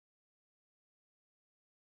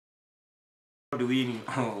God winning.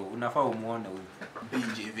 Oh, unafaa umuone huyu.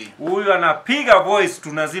 BJV. Huyu anapiga voice,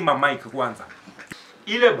 tunazima mic kwanza.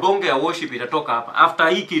 Ile bonge ya worship itatoka hapa. After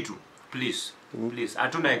hii kitu, please. Please,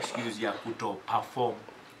 hatuna excuse ya kuto perform.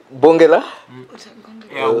 Bonge la?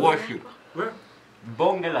 Ya worship.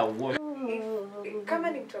 Bonge la worship. Kama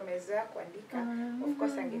ni mtu amezoea kuandika, of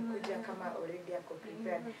course angekuja kama already ako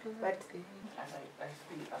prepared, but as I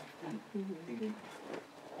feel thinking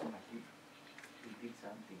he did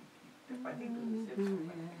something. I think he said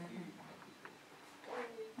something.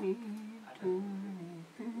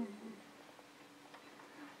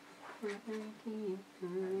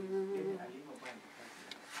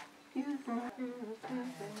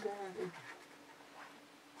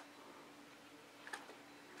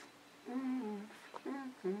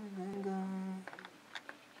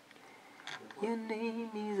 Your name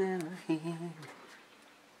is Elohim.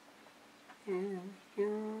 Your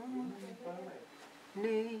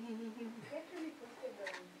name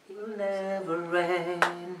will never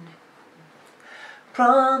end.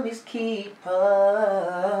 Promise keeper,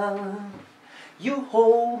 you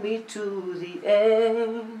hold me to the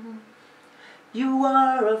end. You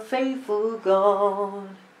are a faithful God.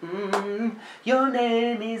 Your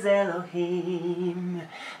name is Elohim.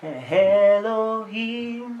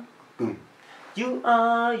 Elohim. You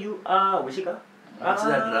are. Wishika?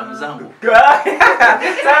 Acheza drum zangu.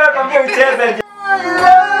 Sasa kwambia ucheze.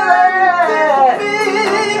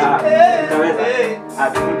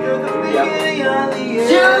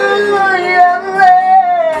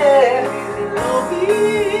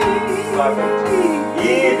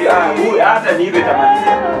 Hata ni hivi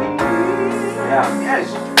tamalizia. Yeah. Yes.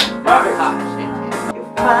 You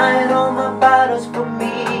fight all my battles for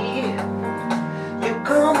me. You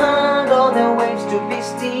command all the waves to be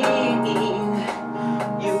still.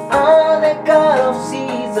 You are the God of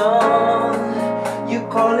seasons. You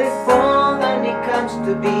call it forth and it comes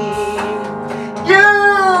to be. You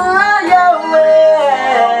are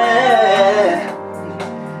Yahweh.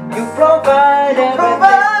 You provide everything.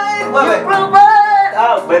 You provide.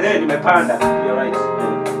 Ah, by then nimepanda. You're right.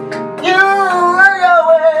 You are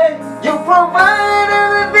Yahweh. You provide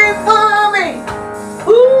everything for me.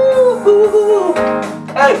 Ooh.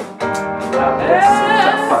 Hey.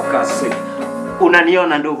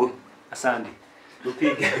 Unaniona ndugu? Asante.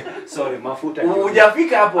 Tupige. Sorry, mafuta.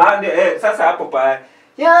 Hujafika hapo. Sasa hapo pa.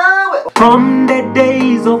 Yahweh. From the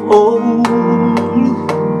days of old,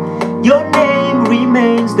 your name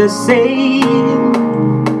remains the same.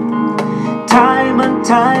 Time and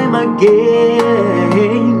time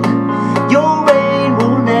again, your reign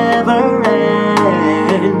will never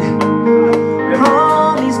end.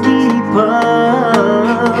 Promise keeper,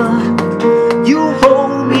 you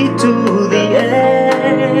hold me to the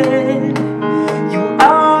end. You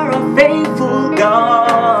are a faithful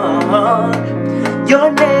God.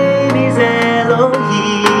 Your name is Elohim.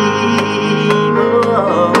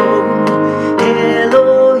 Oh,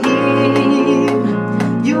 Elohim.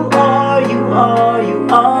 You are.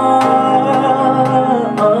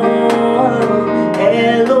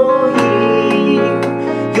 Elohim.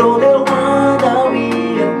 You're the one that we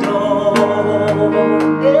adore.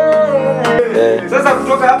 Yeah. Sasa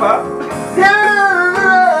kutoka hapa.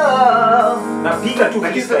 Napiga tu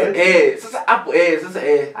freestyle. Sasa hapo sasa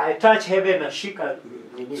I touch heaven na shika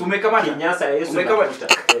nini? Umekamata kinyasa Yesu. Umekamata.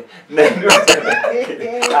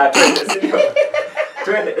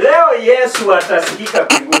 Twende. Leo Yesu atasikika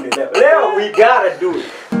mbinguni leo. Leo we gotta do it.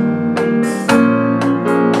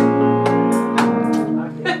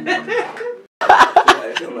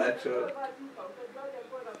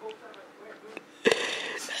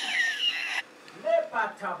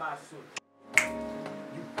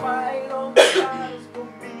 You fight all the battles for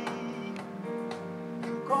me.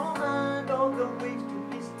 You command all the waves to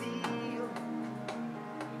be still.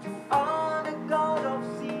 You are the God of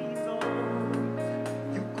seasons.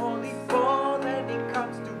 You call it forth and it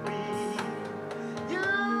comes to be. You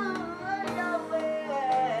are Yahweh.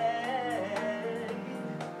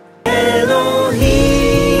 Elohim.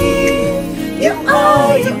 You are.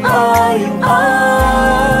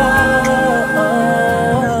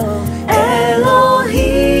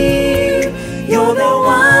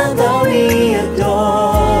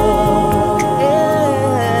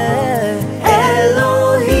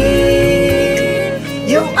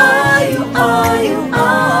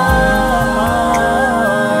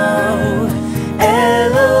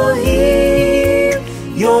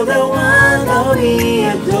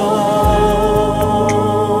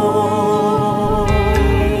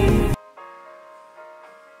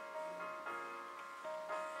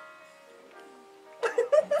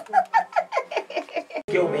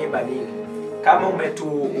 Umeimba nini? Kama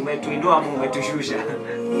umetuinua ama umetushusha.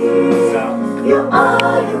 Sawa.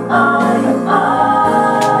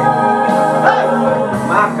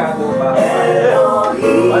 Maka goba.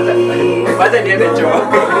 Baada niende choo.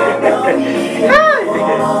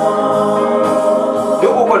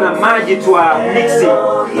 Ndugu kuna maji twa mixing.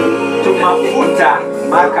 Tumafuta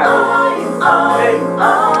maka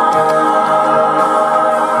goba.